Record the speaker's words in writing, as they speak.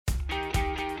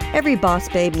Every boss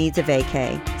babe needs a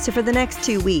vacay, so for the next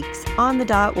 2 weeks, On the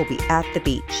Dot will be at the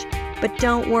beach. But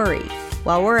don't worry,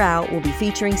 while we're out, we'll be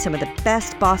featuring some of the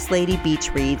best boss lady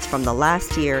beach reads from the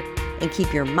last year and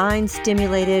keep your mind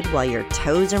stimulated while your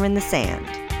toes are in the sand.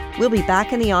 We'll be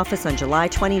back in the office on July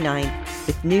 29th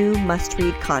with new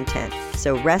must-read content,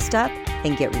 so rest up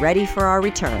and get ready for our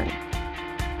return.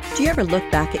 Do you ever look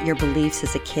back at your beliefs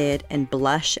as a kid and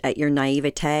blush at your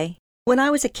naivete? When I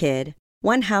was a kid,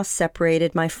 one house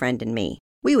separated my friend and me.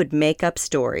 We would make up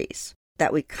stories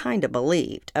that we kind of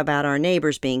believed about our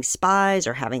neighbors being spies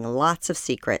or having lots of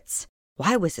secrets.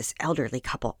 Why was this elderly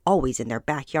couple always in their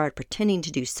backyard pretending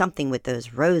to do something with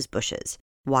those rose bushes?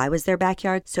 Why was their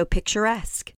backyard so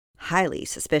picturesque? Highly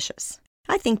suspicious.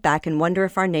 I think back and wonder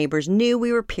if our neighbors knew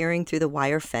we were peering through the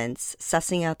wire fence,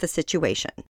 sussing out the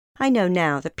situation. I know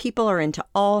now that people are into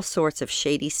all sorts of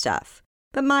shady stuff.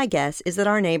 But my guess is that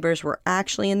our neighbors were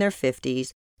actually in their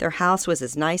 50s, their house was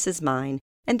as nice as mine,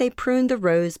 and they pruned the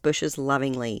rose bushes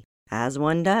lovingly, as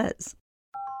one does.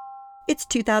 It's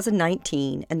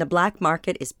 2019, and the black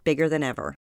market is bigger than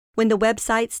ever. When the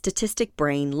website Statistic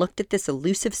Brain looked at this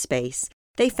elusive space,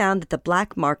 they found that the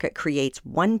black market creates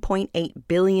 1.8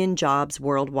 billion jobs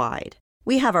worldwide.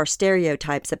 We have our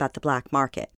stereotypes about the black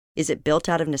market. Is it built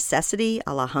out of necessity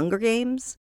a la Hunger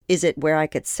Games? Is it where I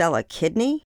could sell a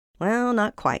kidney? Well,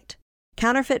 not quite.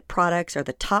 Counterfeit products are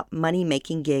the top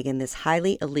money-making gig in this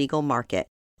highly illegal market,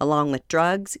 along with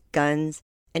drugs, guns,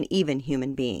 and even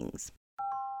human beings.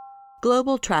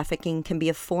 Global trafficking can be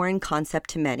a foreign concept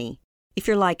to many. If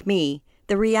you're like me,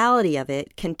 the reality of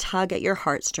it can tug at your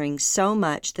heartstrings so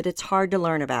much that it's hard to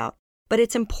learn about. But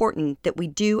it's important that we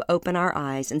do open our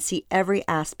eyes and see every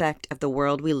aspect of the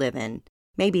world we live in.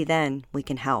 Maybe then we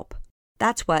can help.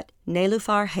 That's what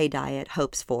Neloofar Hedayat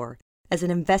hopes for as an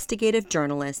investigative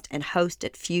journalist and host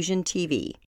at Fusion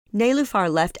TV. Neloofar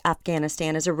left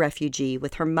Afghanistan as a refugee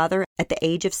with her mother at the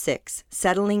age of 6,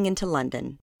 settling into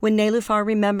London. When Neloofar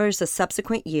remembers the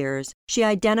subsequent years, she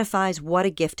identifies what a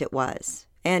gift it was,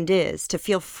 and is, to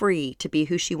feel free to be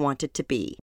who she wanted to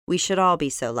be. We should all be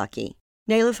so lucky.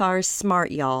 Neloofar is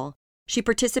smart, y'all. She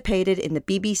participated in the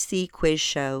BBC quiz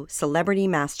show Celebrity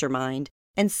Mastermind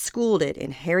and schooled it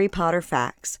in Harry Potter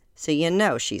facts, so you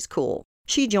know she's cool.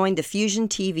 She joined the Fusion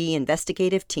TV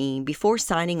investigative team before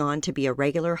signing on to be a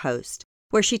regular host,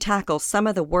 where she tackles some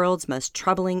of the world's most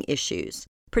troubling issues,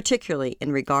 particularly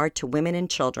in regard to women and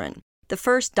children. The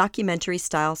first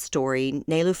documentary-style story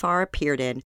Neloofar appeared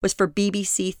in was for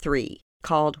BBC Three,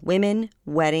 called Women,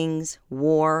 Weddings,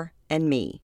 War, and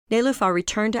Me. Neloofar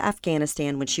returned to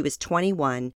Afghanistan when she was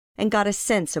 21 and got a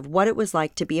sense of what it was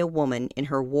like to be a woman in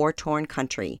her war-torn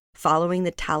country following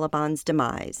the Taliban's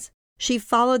demise. She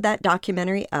followed that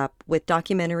documentary up with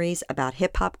documentaries about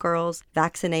hip-hop girls,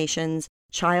 vaccinations,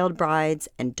 child brides,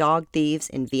 and dog thieves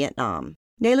in Vietnam.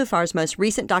 Neloofar's most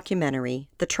recent documentary,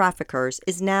 The Traffickers,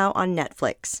 is now on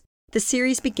Netflix. The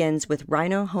series begins with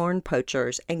rhino horn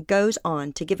poachers and goes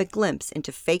on to give a glimpse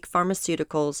into fake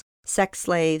pharmaceuticals, sex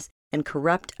slaves, and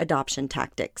corrupt adoption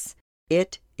tactics.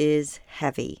 It is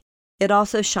heavy. It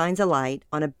also shines a light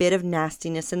on a bit of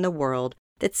nastiness in the world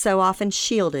that's so often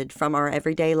shielded from our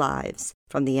everyday lives,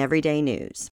 from the everyday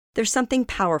news. There's something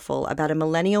powerful about a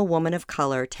millennial woman of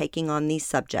color taking on these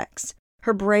subjects.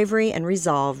 Her bravery and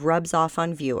resolve rubs off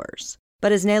on viewers.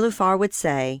 But as Neloofar would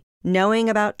say, knowing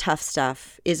about tough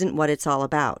stuff isn't what it's all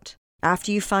about.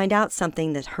 After you find out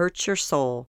something that hurts your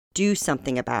soul, do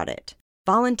something about it.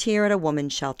 Volunteer at a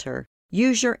woman's shelter.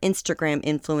 Use your Instagram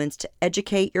influence to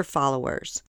educate your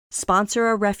followers. Sponsor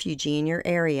a refugee in your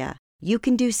area. You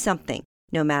can do something,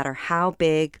 no matter how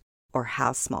big or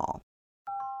how small.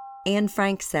 Anne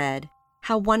Frank said,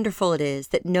 "How wonderful it is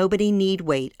that nobody need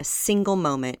wait a single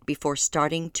moment before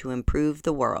starting to improve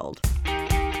the world."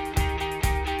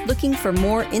 Looking for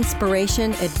more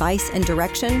inspiration, advice, and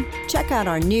direction? Check out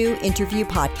our new interview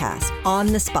podcast, On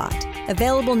the Spot,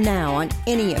 available now on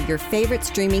any of your favorite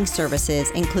streaming services,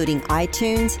 including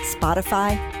iTunes,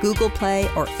 Spotify, Google Play,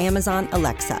 or Amazon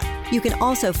Alexa. You can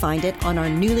also find it on our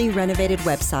newly renovated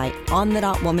website,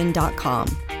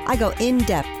 onthedotwoman.com. I go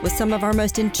in-depth with some of our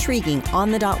most intriguing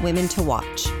on-the-dot women to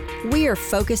watch. We are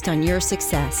focused on your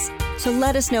success, so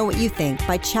let us know what you think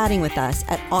by chatting with us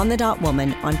at On the Dot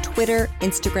Woman on Twitter,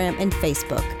 Instagram, and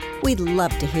Facebook. We'd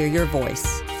love to hear your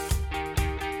voice.